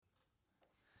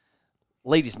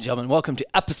Ladies and gentlemen, welcome to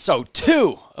episode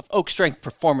 2 of Oak Strength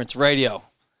Performance Radio.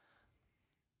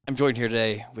 I'm joined here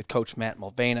today with Coach Matt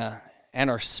Mulvena and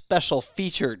our special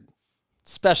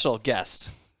guest,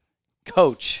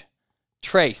 Coach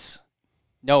Trace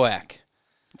Nowak.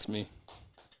 It's me.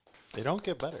 They don't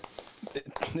get better.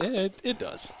 It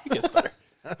does. It gets better.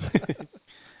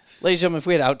 Ladies and gentlemen, if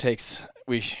we had outtakes,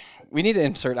 we need to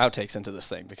insert outtakes into this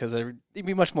thing because it'd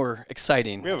be much more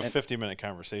exciting. We have a 50-minute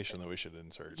conversation that we should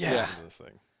insert Yeah. into this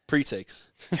thing. Pre-takes.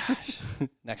 Gosh,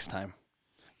 next time.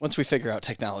 Once we figure out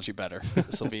technology better,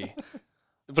 this will be...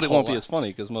 But it won't be as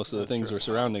funny because most of the things true. we're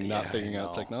surrounding Yeah, not figuring I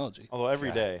out know. technology. Although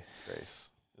every day, Grace,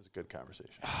 is a good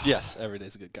conversation. Yes, every day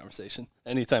is a good conversation.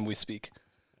 Anytime we speak.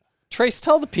 Trace,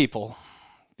 tell the people,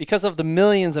 because of the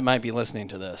millions that might be listening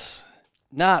to this,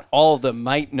 not all of them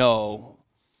might know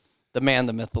the man,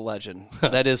 the myth, the legend.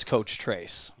 That is Coach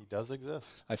Trace. He does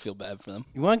exist. I feel bad for them.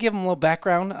 You want to give them a little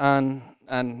background on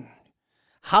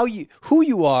who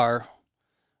you are,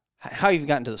 how you've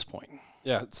gotten to this point?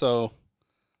 Yeah, so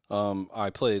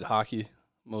I played hockey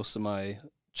most of my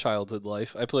childhood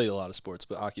life. I played a lot of sports,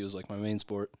 but hockey was like my main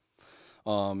sport.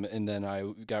 And then I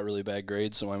got really bad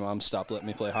grades, so my mom stopped letting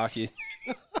me play hockey.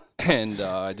 And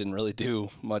I didn't really do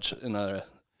much in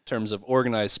terms of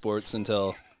organized sports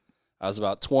until I was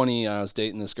about 20. I was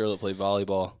dating this girl that played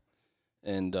volleyball.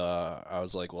 And I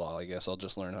was like, well, I guess I'll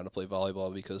just learn how to play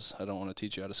volleyball because I don't want to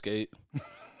teach you how to skate.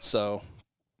 So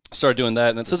started doing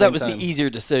that. And at So the that same was time, the easier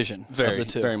decision of very, the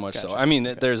two. very much Gotcha. so. I mean,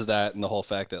 Okay. there's that and the whole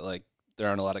fact that, like, there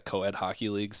aren't a lot of co-ed hockey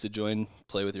leagues to join,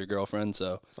 play with your girlfriend.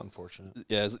 So, It's unfortunate.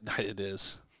 yeah, it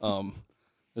is.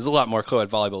 There's a lot more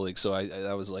co-ed volleyball leagues, so I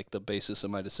that was, like, the basis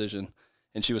of my decision.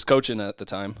 And she was coaching at the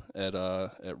time at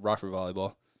Rockford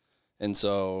Volleyball. And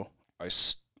so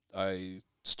I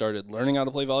started learning how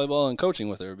to play volleyball and coaching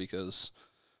with her because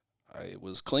I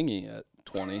was clingy at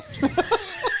 20.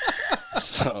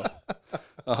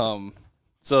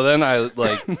 So then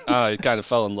I kind of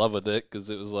fell in love with it because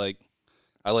it was like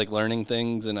I like learning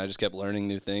things and I just kept learning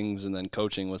new things, and then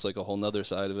coaching was like a whole nother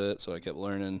side of it. So I kept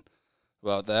learning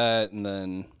about that, and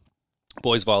then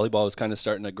boys volleyball was kind of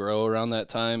starting to grow around that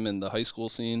time in the high school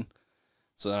scene.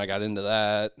 So then I got into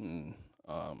that, and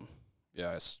I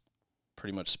was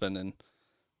pretty much spending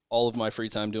all of my free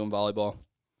time doing volleyball,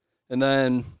 and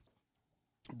then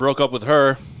broke up with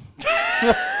her.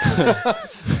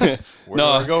 Where do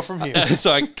I go from here?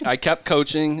 So I kept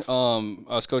coaching. I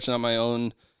was coaching on my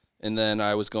own, and then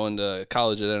I was going to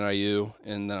college at NIU,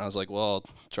 and then I was like, well, I'll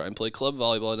try and play club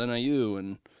volleyball at NIU,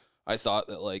 and I thought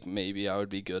that, like, maybe I would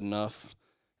be good enough,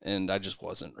 and I just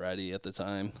wasn't ready at the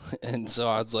time. And so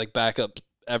I was like backup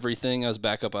everything. I was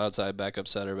backup outside, backup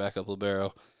setter, backup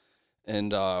libero,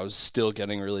 and I was still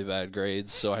getting really bad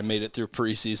grades. So I made it through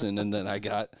preseason, and then I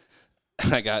got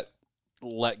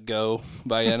let go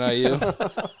by NIU.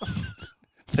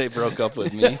 They broke up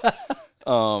with me.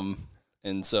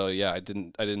 And so, yeah, I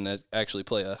didn't actually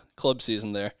play a club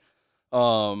season there.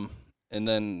 And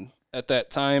then at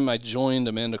that time, I joined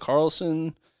Amanda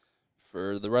Carlson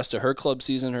for the rest of her club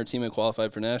season. Her team had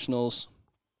qualified for nationals,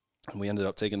 and we ended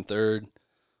up taking third.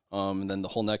 And then the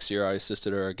whole next year, I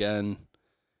assisted her again.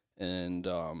 And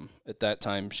at that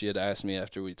time, she had asked me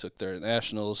after we took third at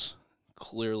nationals,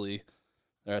 clearly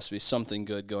there has to be something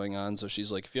good going on. So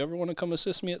she's like, if you ever want to come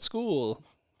assist me at school,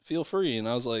 feel free. And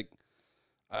I was like,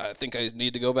 I think I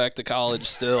need to go back to college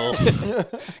still.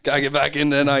 Got to get back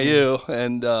into NIU.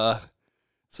 And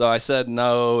so I said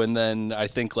no. And then I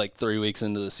think like 3 weeks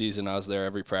into the season, I was there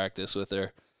every practice with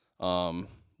her.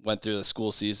 Went through the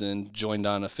school season, joined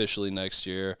on officially next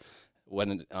year.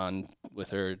 Went on with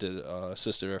her,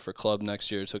 assisted her for club next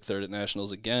year, took third at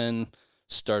nationals again,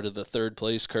 started the third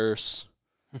place curse.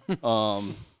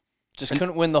 Just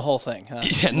couldn't win the whole thing, huh?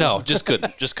 Yeah, no, just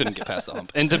couldn't get past the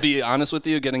hump. And to be honest with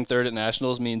you, getting third at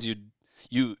nationals means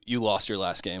you lost your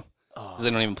last game because they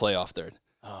don't even play off third.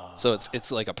 So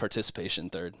it's like a participation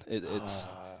third.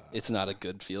 It's not a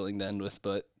good feeling to end with,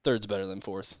 but third's better than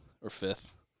fourth or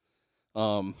fifth.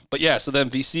 But yeah, so then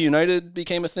VC United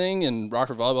became a thing, and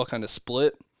Rockford Volleyball kind of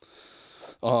split.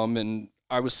 And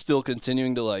I was still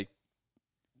continuing to like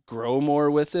grow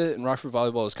more with it, and Rockford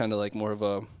Volleyball was kind of like more of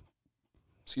a,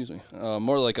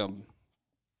 more like a, I don't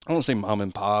want to say mom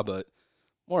and pop, but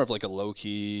more of like a low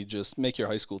key, just make your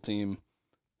high school team,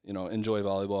 enjoy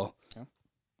volleyball. Yeah.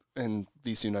 And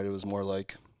VC United was more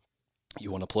like,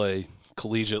 you want to play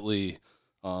collegiately,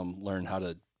 learn how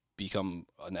to become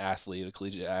an athlete, a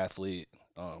collegiate athlete,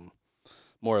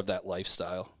 more of that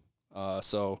lifestyle.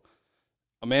 So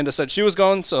Amanda said she was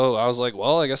going, so I was like,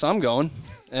 well, I guess I'm going.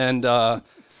 And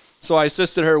so I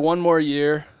assisted her one more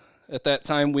year. At that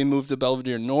time, we moved to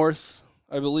Belvedere North,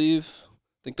 I believe.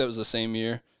 think that was the same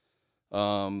year.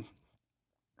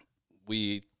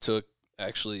 We took,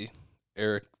 actually,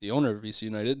 Eric, the owner of VC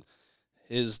United,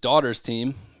 his daughter's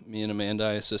team, me and Amanda,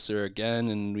 I assisted her again,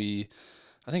 and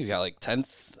I think we got like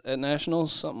 10th at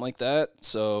nationals, something like that.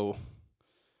 So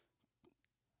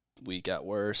we got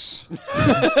worse.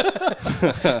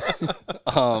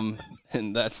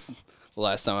 And that's the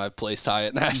last time I placed high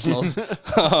at nationals.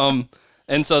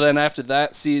 And so then after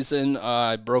that season,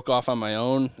 I broke off on my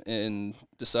own and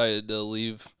decided to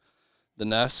leave the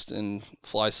nest and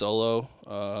fly solo.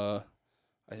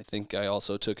 I think I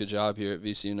also took a job here at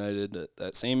VC United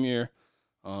that same year.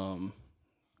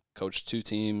 Coached 2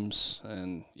 teams,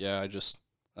 and yeah, I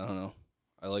don't know.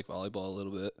 I like volleyball a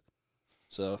little bit.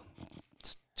 So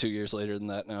it's 2 years later than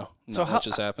that now. So Not much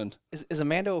has happened. Is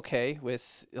Amanda okay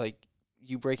with like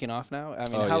you breaking off now? I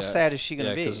mean, Oh, how yeah. sad is she gonna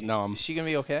Yeah, be? 'cause now I'm- Is she gonna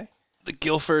be okay? The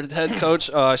Guilford head coach,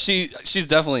 she's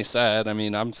definitely sad. I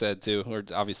mean, I'm sad too. We're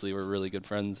really good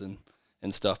friends and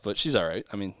stuff, but she's all right.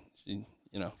 I mean,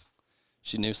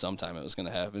 she knew sometime it was going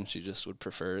to happen. She just would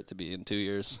prefer it to be in 2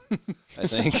 years, I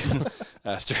think,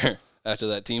 after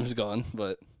that team's gone.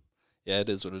 But yeah, it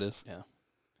is what it is. Yeah.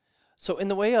 So in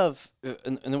the way of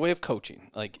coaching,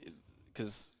 like,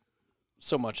 because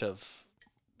so much of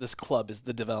this club is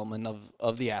the development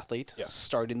of the athlete,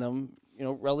 starting them,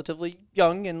 relatively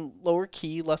young and lower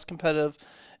key, less competitive,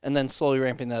 and then slowly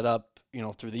ramping that up,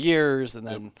 through the years, and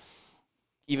then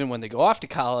even when they go off to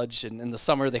college and in the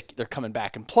summer they're coming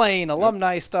back and playing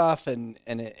alumni stuff and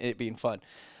it being fun.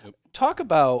 Yep. Talk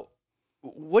about,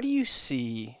 what do you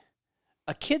see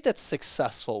a kid that's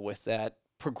successful with that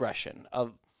progression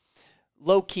of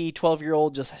low-key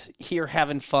 12-year-old just here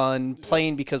having fun,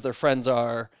 playing because their friends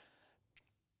are,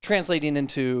 translating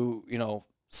into,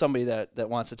 somebody that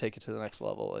wants to take it to the next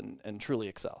level and truly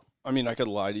excel? I mean, I could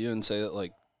lie to you and say that,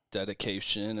 like,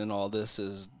 dedication and all this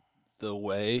is the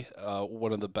way.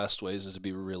 One of the best ways is to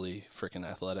be really freaking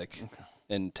athletic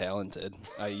and talented.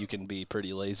 You can be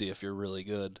pretty lazy if you're really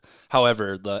good.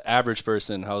 However, the average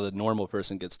person, how the normal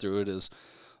person gets through it is,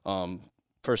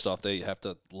 first off, they have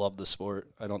to love the sport.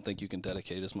 I don't think you can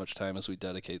dedicate as much time as we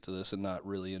dedicate to this and not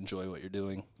really enjoy what you're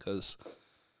doing, because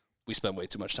we spend way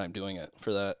too much time doing it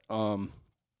for that.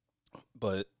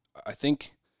 But I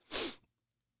think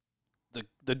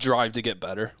the drive to get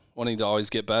better, wanting to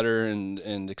always get better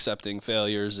and accepting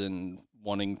failures and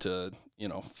wanting to,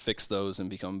 fix those and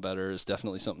become better is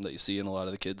definitely something that you see in a lot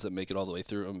of the kids that make it all the way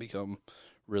through and become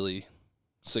really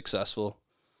successful.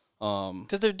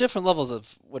 Because there are different levels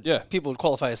of what Yeah. people would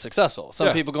qualify as successful.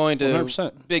 Some people going to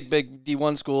 100%. big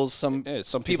D1 schools. Some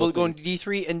Some people going to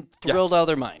D3 and thrilled out of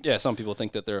their mind. Yeah, some people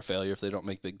think that they're a failure if they don't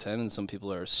make Big Ten, and some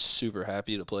people are super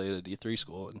happy to play at a D3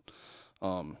 school.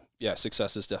 And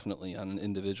success is definitely on an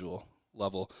individual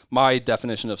level. My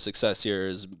definition of success here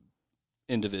is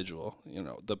individual.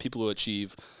 The people who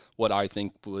achieve what I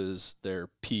think was their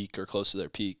peak or close to their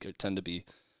peak tend to be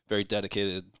very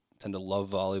dedicated, tend to love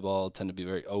volleyball, tend to be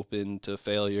very open to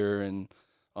failure and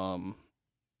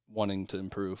wanting to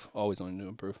improve, always wanting to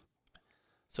improve.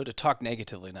 So to talk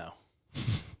negatively now.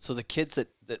 So the kids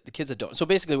that don't. So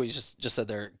basically what you just said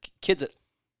there, kids that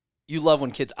you love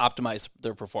when kids optimize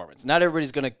their performance. Not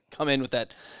everybody's going to come in with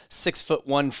that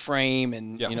 6'1" frame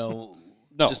and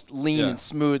just lean and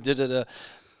smooth.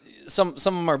 Some of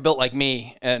them are built like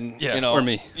me, and or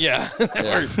me. Yeah,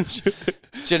 we're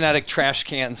genetic trash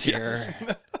cans here,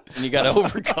 and you got to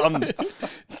overcome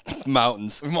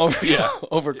mountains.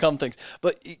 Overcome things.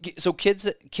 But so kids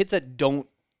that don't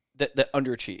that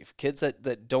underachieve, kids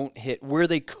that don't hit where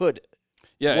they could.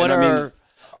 Yeah,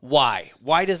 Why?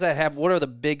 Why does that happen? What are the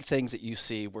big things that you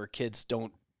see where kids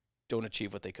don't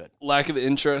achieve what they could? Lack of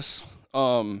interest.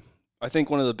 I think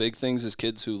one of the big things is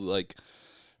kids who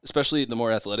especially the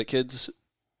more athletic kids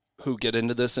who get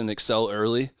into this and excel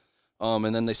early,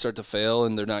 and then they start to fail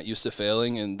and they're not used to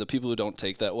failing, and the people who don't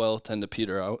take that well tend to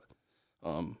peter out.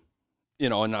 And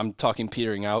I'm talking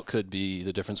petering out could be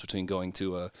the difference between going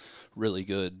to a really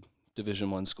good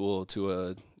Division I school to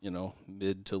a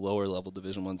mid to lower level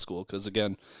Division I school, because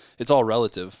again, it's all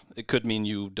relative. It could mean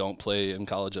you don't play in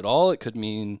college at all. It could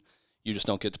mean you just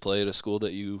don't get to play at a school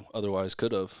that you otherwise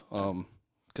could have.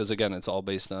 Because again, it's all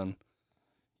based on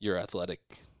your athletic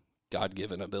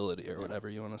God-given ability or whatever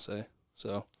you want to say.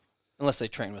 So unless they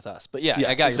train with us, but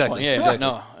I got exactly. your point. Yeah, exactly.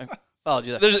 No, I followed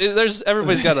you. There's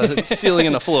everybody's got a ceiling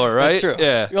and a floor, right? That's true.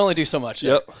 Yeah, you only do so much.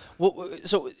 Yep. Yeah. Well,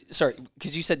 so sorry,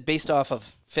 because you said based off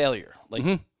of failure,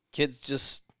 kids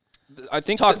just. I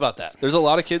think talk about that. There's a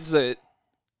lot of kids that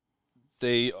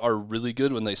they are really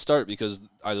good when they start because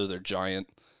either they're giant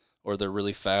or they're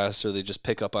really fast or they just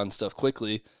pick up on stuff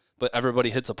quickly. But everybody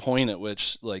hits a point at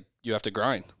which you have to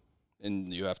grind.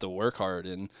 and you have to work hard,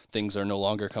 and things are no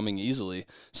longer coming easily.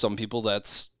 Some people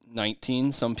that's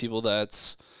 19, some people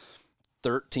that's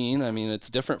 13. I mean, it's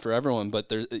different for everyone,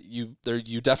 but you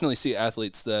definitely see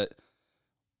athletes that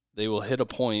they will hit a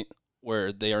point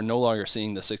where they are no longer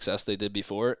seeing the success they did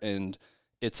before, and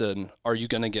it's are you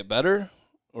going to get better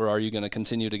or are you going to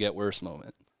continue to get worse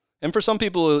moment? And for some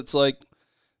people, it's like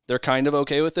they're kind of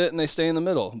okay with it and they stay in the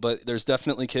middle, but there's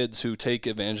definitely kids who take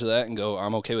advantage of that and go,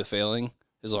 I'm okay with failing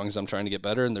as long as I'm trying to get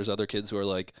better. And there's other kids who are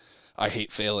like, I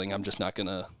hate failing. I'm not going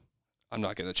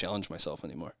to challenge myself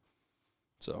anymore.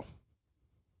 So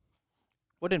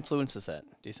what influences that,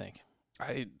 do you think?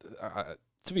 I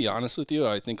to be honest with you,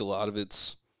 I think a lot of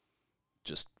it's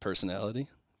just personality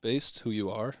based, who you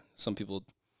are. Some people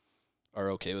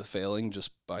are okay with failing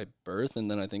just by birth, and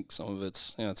then I think some of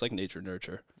it's, it's like nature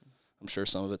nurture. I'm sure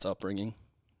some of it's upbringing.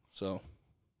 So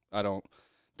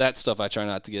that stuff I try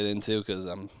not to get into because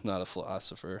I'm not a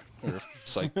philosopher or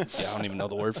I don't even know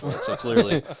the word for it. So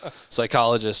clearly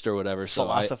psychologist or whatever. So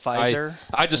philosophizer.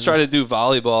 I just try to do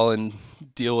volleyball and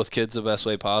deal with kids the best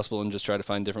way possible and just try to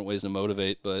find different ways to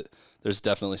motivate. But there's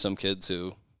definitely some kids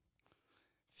who,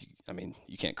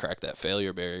 you can't crack that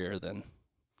failure barrier, then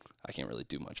I can't really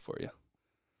do much for you.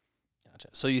 Gotcha.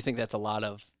 So you think that's a lot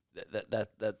of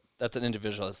that's an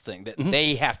individualist thing that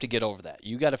they have to get over that.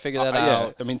 You got to figure that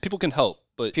out. I mean, people can help,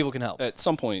 but people can help. At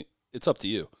some point, it's up to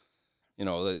you.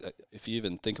 If you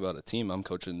even think about a team, I'm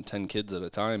coaching 10 kids at a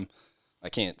time. I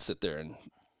can't sit there and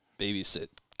babysit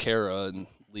Kara and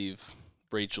leave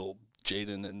Rachel,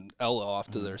 Jaden, and Ella off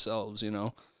to themselves.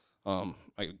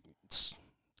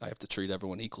 I have to treat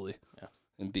everyone equally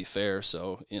and be fair.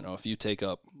 So, if you take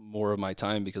up more of my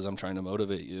time because I'm trying to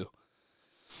motivate you,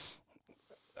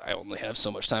 I only have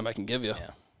so much time I can give you. Yeah.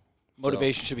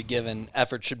 Motivation should be given.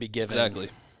 Effort should be given. Exactly.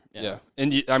 Yeah.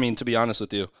 And to be honest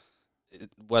with you,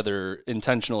 whether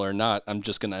intentional or not, I'm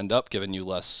just going to end up giving you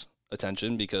less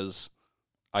attention because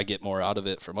I get more out of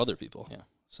it from other people. Yeah.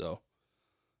 So,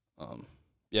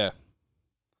 yeah.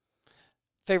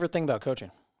 Favorite thing about coaching?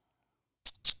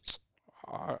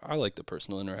 I like the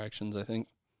personal interactions, I think.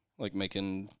 Like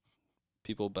making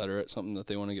people better at something that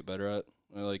they want to get better at.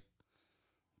 I like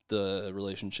the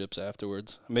relationships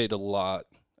afterwards. I made a lot.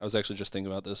 I was actually just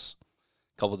thinking about this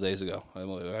a couple of days ago.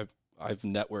 I've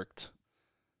networked.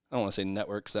 I don't want to say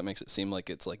network because that makes it seem like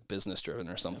it's like business driven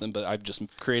or something, but I've just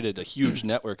created a huge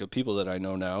network of people that I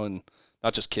know now, and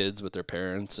not just kids, but their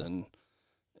parents and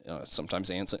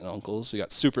sometimes aunts and uncles. We got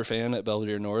Superfan at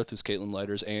Belvedere North, who's Caitlin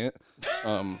Leiter's aunt.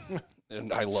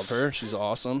 And I love her. She's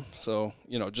awesome. So,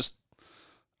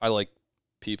 I like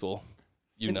people.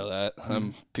 You know that. I'm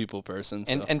a people person.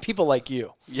 So. And people like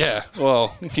you. Yeah.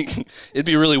 Well, it'd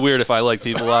be really weird if I liked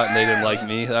people a lot and they didn't like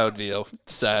me. That would be a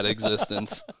sad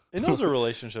existence. And those are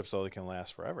relationships, though, that can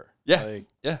last forever. Yeah.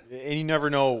 And you never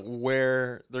know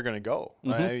where they're going to go.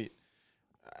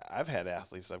 I've had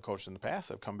athletes I've coached in the past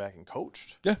that have come back and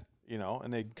coached. Yeah.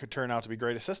 And they could turn out to be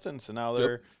great assistants, and now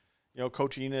they're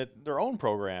coaching at their own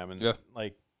program. And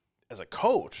as a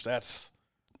coach, that's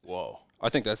whoa. I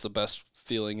think that's the best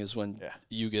feeling is when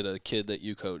you get a kid that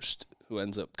you coached who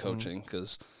ends up coaching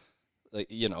because, the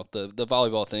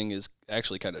volleyball thing is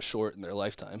actually kind of short in their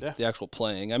lifetime. Yeah. The actual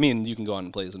playing. I mean, you can go on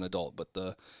and play as an adult, but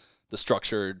the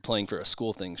structured playing for a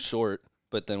school thing's short.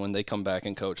 But then when they come back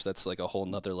and coach, that's like a whole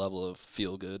nother level of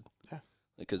feel good. Yeah.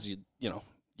 Because you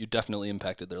definitely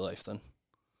impacted their life then.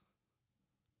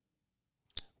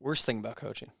 Worst thing about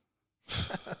coaching?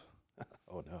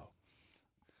 Oh, no.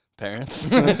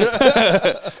 Parents.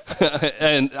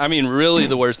 And I mean, really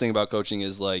the worst thing about coaching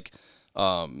is like,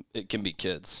 it can be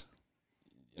kids.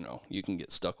 You can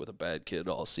get stuck with a bad kid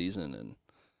all season, and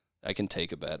I can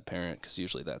take a bad parent because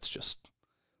usually that's just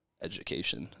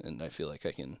education. And I feel like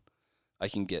I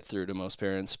can get through to most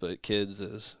parents, but kids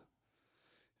is,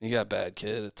 you got a bad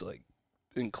kid. It's like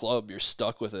in club, you're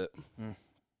stuck with it.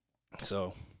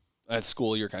 So at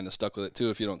school, you're kind of stuck with it too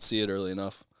if you don't see it early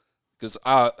enough. Because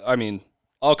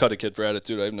I'll cut a kid for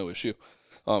attitude. I have no issue.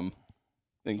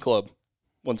 In club,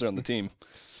 once they're on the team,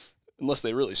 unless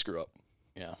they really screw up.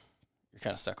 Yeah, you're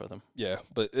kind of stuck with them. Yeah,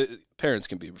 but parents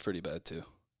can be pretty bad too.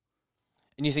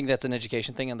 And you think that's an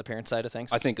education thing on the parent side of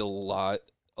things? I think a lot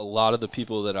of the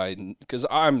people that because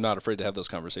I'm not afraid to have those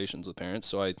conversations with parents,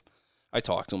 so I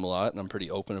talk to them a lot, and I'm pretty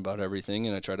open about everything,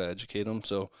 and I try to educate them.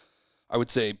 So I would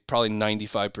say probably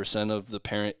 95% of the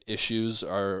parent issues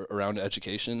are around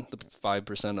education. The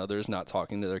 5% others not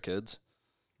talking to their kids,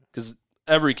 because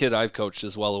every kid I've coached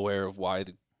is well aware of why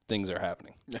the things are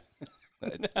happening.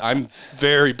 I'm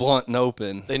very blunt and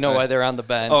open. They know why they're on the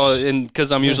bench. Oh, and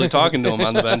because I'm usually talking to them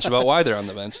on the bench about why they're on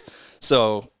the bench.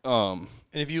 So, and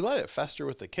if you let it fester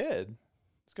with the kid,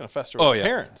 it's going to fester with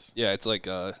parents. Yeah, it's like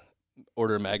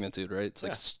order of magnitude, right? It's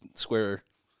like square.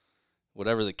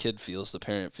 Whatever the kid feels, the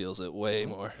parent feels it way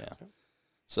more. Yeah.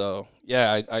 So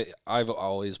I've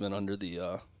always been under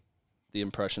the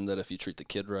impression that if you treat the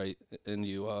kid right and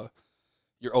you're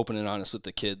open and honest with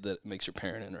the kid, that makes your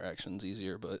parent interactions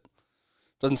easier, but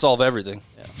doesn't solve everything.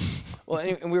 Yeah. Well,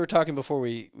 and we were talking before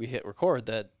we hit record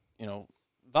that,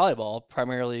 volleyball,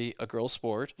 primarily a girls'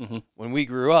 sport. Mm-hmm. When we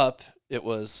grew up, it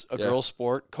was a girls'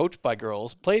 sport, coached by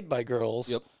girls, played by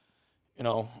girls. Yep.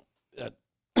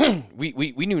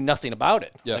 We knew nothing about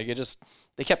it. Yeah. Like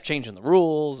they kept changing the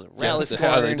rules, rally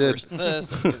scoring versus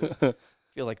this. I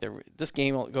feel like this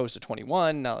game goes to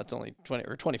 21. Now it's only 20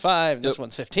 or 25, and this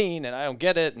one's 15, and I don't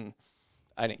get it, and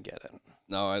I didn't get it.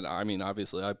 No, I mean,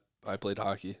 obviously, I played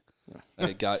hockey. Yeah.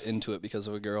 I got into it because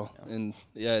of a girl, and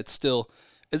it's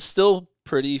still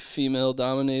pretty female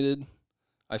dominated.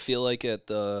 I feel like at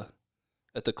the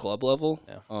club level.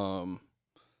 Yeah.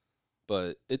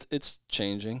 But it's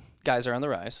changing. Guys are on the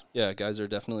rise. Yeah, guys are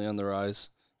definitely on the rise.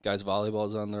 Guys volleyball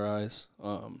is on the rise.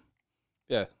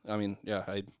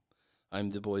 I'm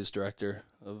the boys director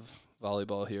of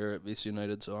volleyball here at VC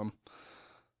United, so I'm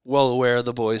well aware of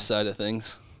the boys side of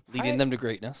things. Leading them to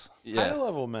greatness. Yeah.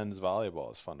 High-level men's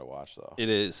volleyball is fun to watch, though. It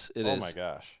is. Oh, my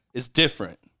gosh. It's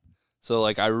different. So,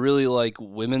 I really like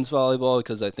women's volleyball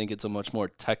because I think it's a much more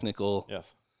technical,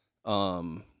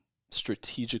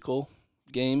 strategical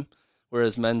game,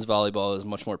 whereas men's volleyball is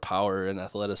much more power and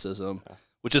athleticism,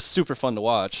 which is super fun to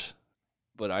watch.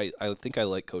 But I think I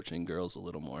like coaching girls a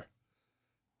little more.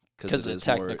 Because it's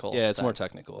technical. It's more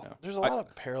technical. Yeah. There's a lot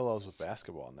of parallels with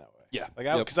basketball in that way. Yeah.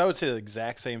 Because I would say the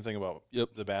exact same thing about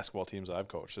the basketball teams I've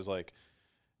coached. Is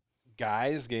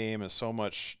guys' game is so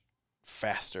much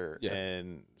faster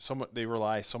and they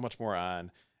rely so much more on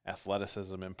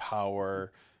athleticism and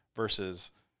power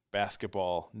versus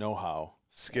basketball know-how,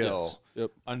 skill,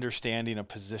 understanding a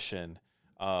position.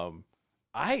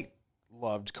 I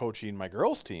loved coaching my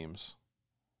girls' teams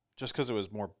just because it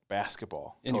was more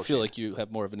basketball. And coaching. You feel like you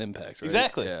have more of an impact, right?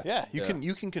 Exactly. Yeah.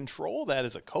 You can control that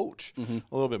as a coach a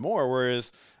little bit more.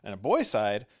 Whereas on a boys'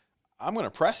 side, I'm going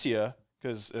to press you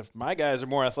because if my guys are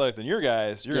more athletic than your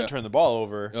guys, you're going to turn the ball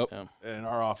over, and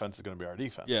our offense is going to be our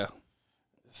defense. Yeah.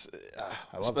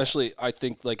 I love Especially, that. I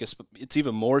think it's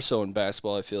even more so in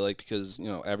basketball. I feel like because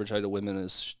average height of women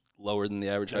is lower than the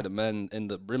average height of men, and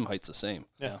the rim height's the same.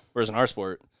 Yeah. Whereas in our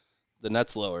sport, the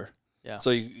net's lower. Yeah. So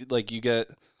you get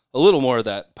a little more of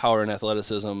that power and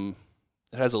athleticism.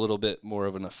 It has a little bit more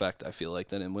of an effect, I feel like,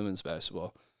 than in women's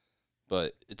basketball.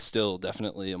 But it's still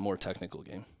definitely a more technical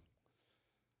game.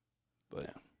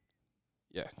 But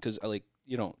because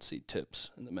you don't see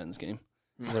tips in the men's game.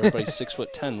 Because everybody's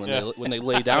 6'10" when they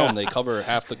lay down, they cover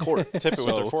half the court. Tip it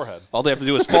with their forehead. All they have to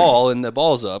do is fall and the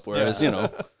ball's up. Whereas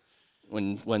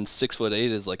when 6'8"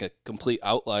 is like a complete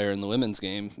outlier in the women's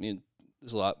game,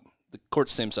 there's a lot. The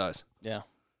court's the same size. Yeah.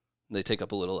 They take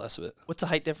up a little less of it. What's the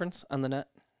height difference on the net?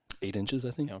 8 inches,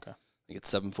 I think. Yeah, okay. I think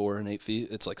it's 7'4" and 8 feet.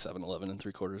 It's like 7'11" and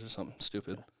 3/4 or something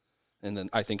stupid. Yeah. And then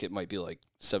I think it might be like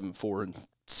 7'4" and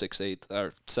 6/8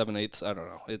 or 7/8. I don't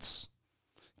know. It's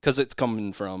because it's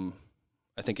coming from,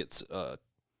 I think it's a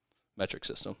metric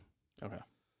system. Okay.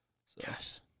 So.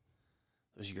 Gosh,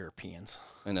 those Europeans.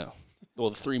 I know. Well,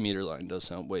 the 3 meter line does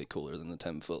sound way cooler than the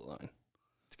 10-foot line.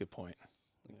 That's a good point.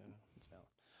 Yeah. That's valid.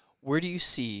 Where do you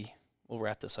see? We'll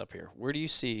wrap this up here. Where do you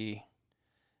see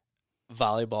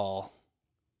volleyball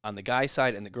on the guy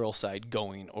side and the girl side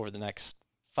going over the next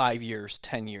 5 years,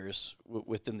 10 years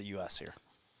within the U.S. here?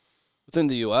 Within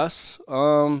the U.S.,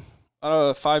 5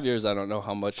 years, I don't know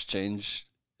how much change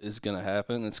is going to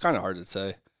happen. It's kind of hard to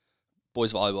say.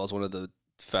 Boys volleyball is one of the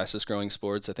fastest growing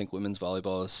sports. I think women's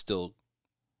volleyball is still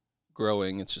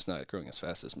growing. It's just not growing as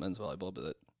fast as men's volleyball.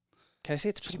 But can I say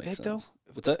it's pretty big though?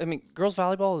 What's that? I mean, girls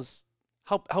volleyball is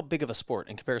how big of a sport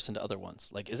in comparison to other ones?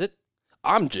 Like, is it?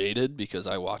 I'm jaded because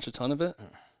I watch a ton of it,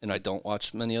 and I don't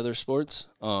watch many other sports.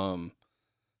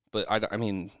 But I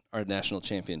mean, our national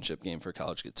championship game for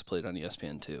college gets played on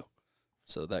ESPN too,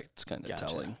 so that's kind of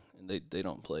telling. And they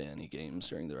don't play any games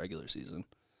during the regular season.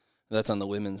 And that's on the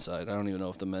women's side. I don't even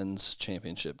know if the men's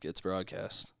championship gets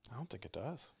broadcast. I don't think it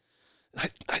does.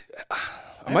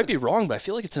 I might be wrong, but I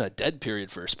feel like it's in a dead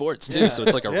period for sports too. So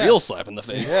it's like a real slap in the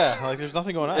face. Yeah, like there's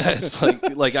nothing going on. It's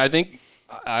like I think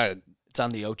it's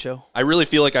on the Ocho. I really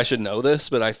feel like I should know this,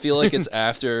 but I feel like it's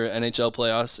after NHL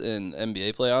playoffs and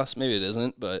NBA playoffs. Maybe it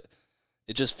isn't, but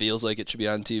it just feels like it should be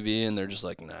on TV, and they're just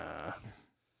like, nah.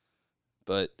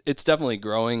 But it's definitely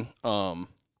growing. The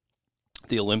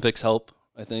Olympics help,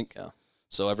 I think. Yeah.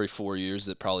 So every 4 years,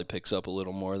 it probably picks up a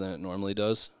little more than it normally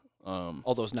does.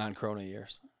 All those non-Corona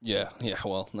years. Yeah.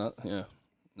 Well, not. Yeah.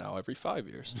 now every 5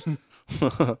 years.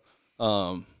 Do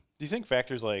you think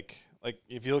factors like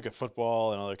if you look at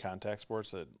football and other contact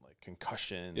sports, that like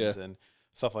concussions and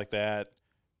stuff like that,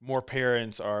 more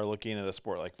parents are looking at a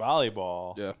sport like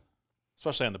volleyball,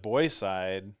 especially on the boys'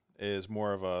 side, is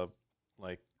more of a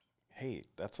like, hey,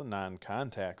 that's a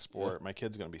non-contact sport. My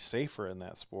kid's going to be safer in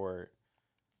that sport.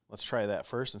 Let's try that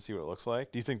first and see what it looks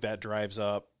like. Do you think that drives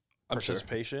up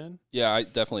participation? Sure. Yeah, I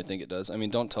definitely think it does. I mean,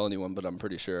 don't tell anyone, but I'm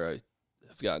pretty sure I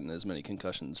have gotten as many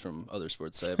concussions from other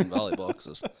sports as I have in volleyball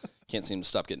because I can't seem to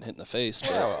stop getting hit in the face.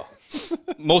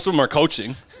 But most of them are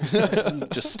coaching,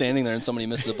 just standing there and somebody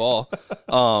misses a ball.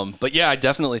 But yeah, I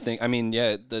definitely think. I mean,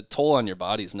 the toll on your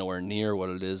body is nowhere near what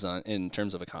it is in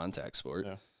terms of a contact sport.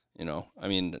 Yeah. You know, I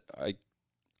mean, I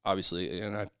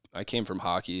came from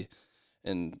hockey,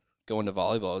 and going to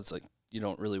volleyball, it's like you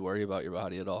don't really worry about your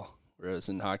body at all. Whereas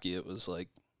in hockey, it was like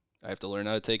I have to learn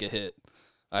how to take a hit.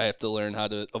 I have to learn how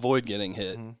to avoid getting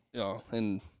hit, you know,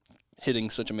 and hitting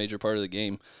such a major part of the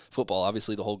game. Football,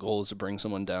 obviously, the whole goal is to bring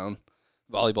someone down.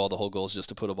 Volleyball, the whole goal is just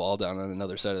to put a ball down on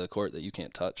another side of the court that you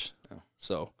can't touch. Oh.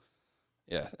 So,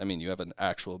 yeah, I mean, you have an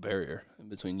actual barrier in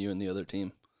between you and the other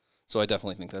team. So I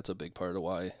definitely think that's a big part of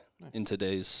why in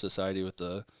today's society with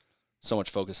so much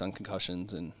focus on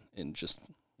concussions and just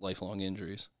lifelong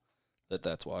injuries,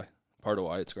 that's why. Part of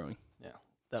why it's growing. Yeah,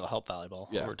 that'll help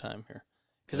volleyball over time here.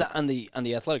 Because on the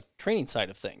athletic training side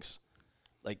of things,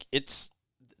 like it's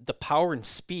the power and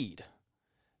speed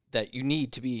that you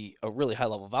need to be a really high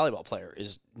level volleyball player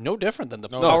is no different than the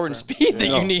power and speed that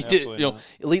you need to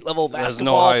elite level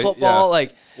basketball, football.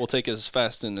 Like we'll take as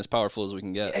fast and as powerful as we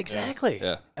can get. Exactly.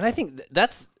 Yeah. And I think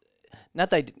that's not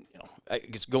that I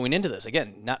guess going into this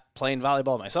again, not playing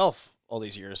volleyball myself all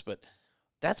these years, but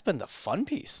that's been the fun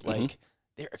piece. Like.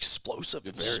 They're explosive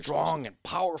and strong and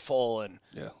powerful and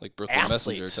like Brooklyn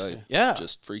athletes. Messenger type. Yeah,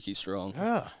 just freaky strong.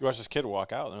 Yeah, you watch this kid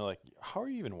walk out and they're like, "How are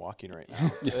you even walking right now?"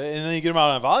 And then you get them out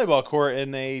on a volleyball court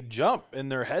and they jump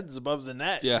and their heads above the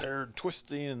net. Yeah, they're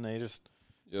twisting and they just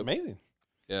it's amazing.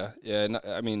 Yeah. And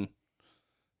I mean,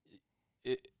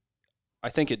 I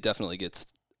think it definitely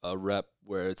gets a rep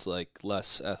where it's like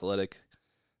less athletic.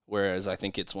 Whereas I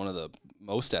think it's one of the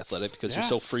most athletic because you're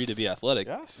so free to be athletic.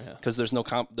 Because there's no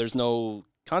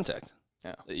contact.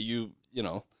 Yeah. You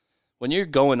know, when you're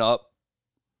going up,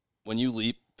 when you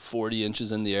leap 40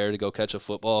 inches in the air to go catch a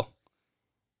football,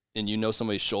 and you know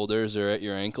somebody's shoulders are at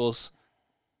your ankles,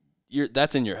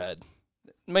 that's in your head.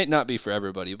 It might not be for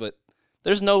everybody, but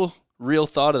there's no real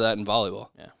thought of that in volleyball.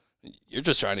 Yeah. You're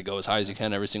just trying to go as high as you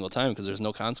can every single time because there's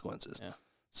no consequences. Yeah.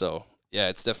 So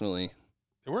it's definitely.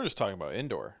 And we're just talking about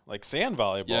indoor. Like sand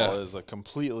volleyball is a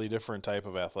completely different type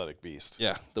of athletic beast.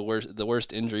 Yeah, the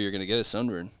worst injury you're going to get is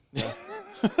sunburn. Yeah,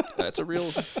 that's a real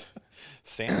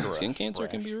skin cancer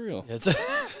can be real.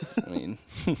 I mean,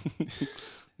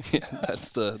 that's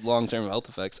the long-term health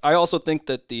effects. I also think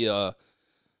that the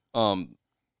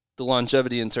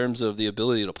longevity in terms of the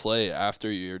ability to play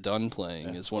after you're done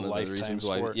playing is one of the reasons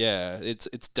why. Sport. Yeah, it's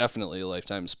definitely a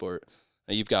lifetime sport.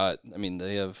 You've got, I mean,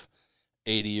 they have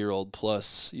 80-year-old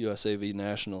plus USAV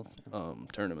national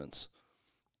tournaments.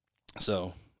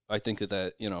 So I think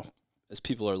that, as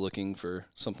people are looking for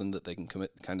something that they can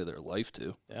commit kind of their life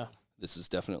to, this is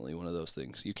definitely one of those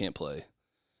things. You can't play.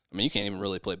 I mean, you can't even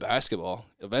really play basketball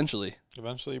eventually.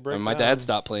 Eventually you break my dad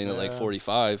stopped playing at like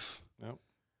 45. Yep.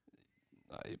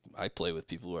 I play with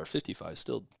people who are 55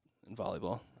 still in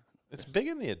volleyball. It's big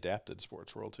in the adapted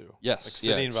sports world too. Yes. Like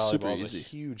sitting volleyball is a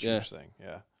huge thing.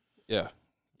 Yeah. Yeah.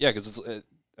 Yeah, because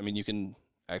you can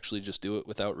actually just do it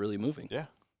without really moving. Yeah.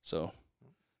 So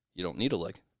you don't need a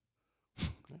leg.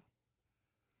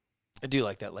 I do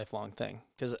like that lifelong thing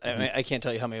because I can't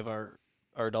tell you how many of our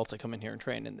adults that come in here and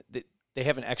train and they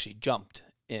haven't actually jumped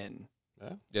in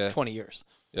 20 years.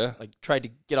 Yeah. Like tried to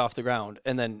get off the ground.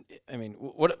 And then, I mean,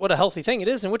 what a healthy thing it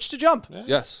is in which to jump. Yeah.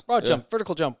 Yes. Broad jump,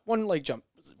 vertical jump, one leg jump,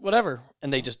 whatever.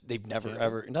 And they've never,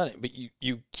 ever done it. But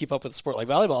you keep up with a sport like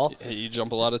volleyball. You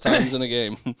jump a lot of times in a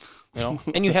game.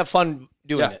 And you have fun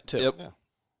doing it too. Yep.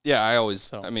 Yeah, I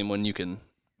always, I mean, when you can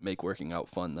make working out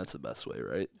fun, that's the best way,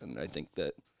 right? And I think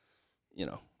that,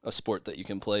 a sport that you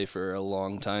can play for a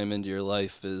long time into your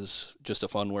life is just a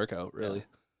fun workout, really.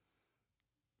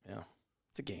 Yeah.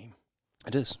 It's a game.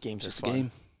 It is. Games just are fun. A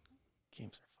game.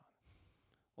 Games are fun.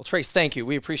 Well, Trace, thank you.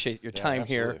 We appreciate your time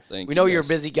here. We know you're a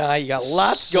busy guy. You got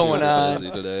lots going on. Busy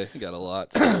today. You got a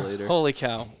lot to do later. Holy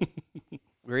cow. We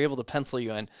were able to pencil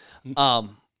you in.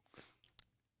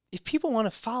 If people want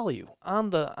to follow you on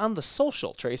the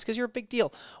social, Trace, because you're a big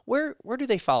deal, where do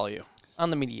they follow you on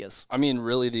the medias? I mean,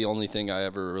 really the only thing I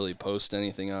ever really post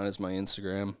anything on is my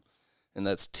Instagram, and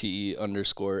that's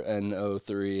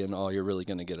TE_NO3, and all you're really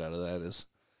going to get out of that is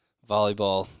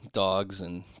volleyball, dogs,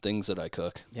 and things that I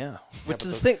cook. Yeah. Which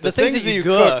the things that you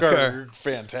cook are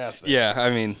fantastic. Yeah, I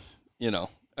mean,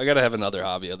 I got to have another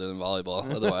hobby other than volleyball.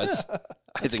 Otherwise,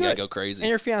 I think I'd go crazy. And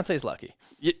your fiance's lucky.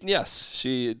 Yes,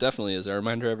 she definitely is. I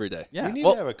remind her every day. Yeah. We need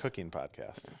to have a cooking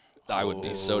podcast. I would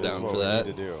be so down for We that.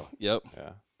 need to do. Yep. Yeah.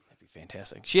 That'd be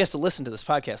fantastic. She has to listen to this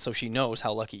podcast so she knows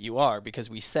how lucky you are because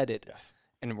we said it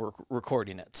and we're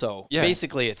recording it. So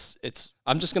basically it's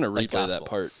I'm just going to like replay gospel. that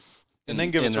part. And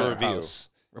then give us a review. House.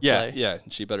 Replay. Yeah.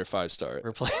 She better 5-star it.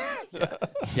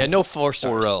 replay. Yeah, no 4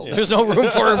 stars. Or else. There's no room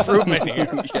for improvement here.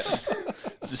 Yes.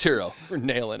 0. We're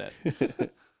nailing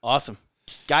it. Awesome.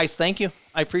 Guys, thank you.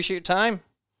 I appreciate your time.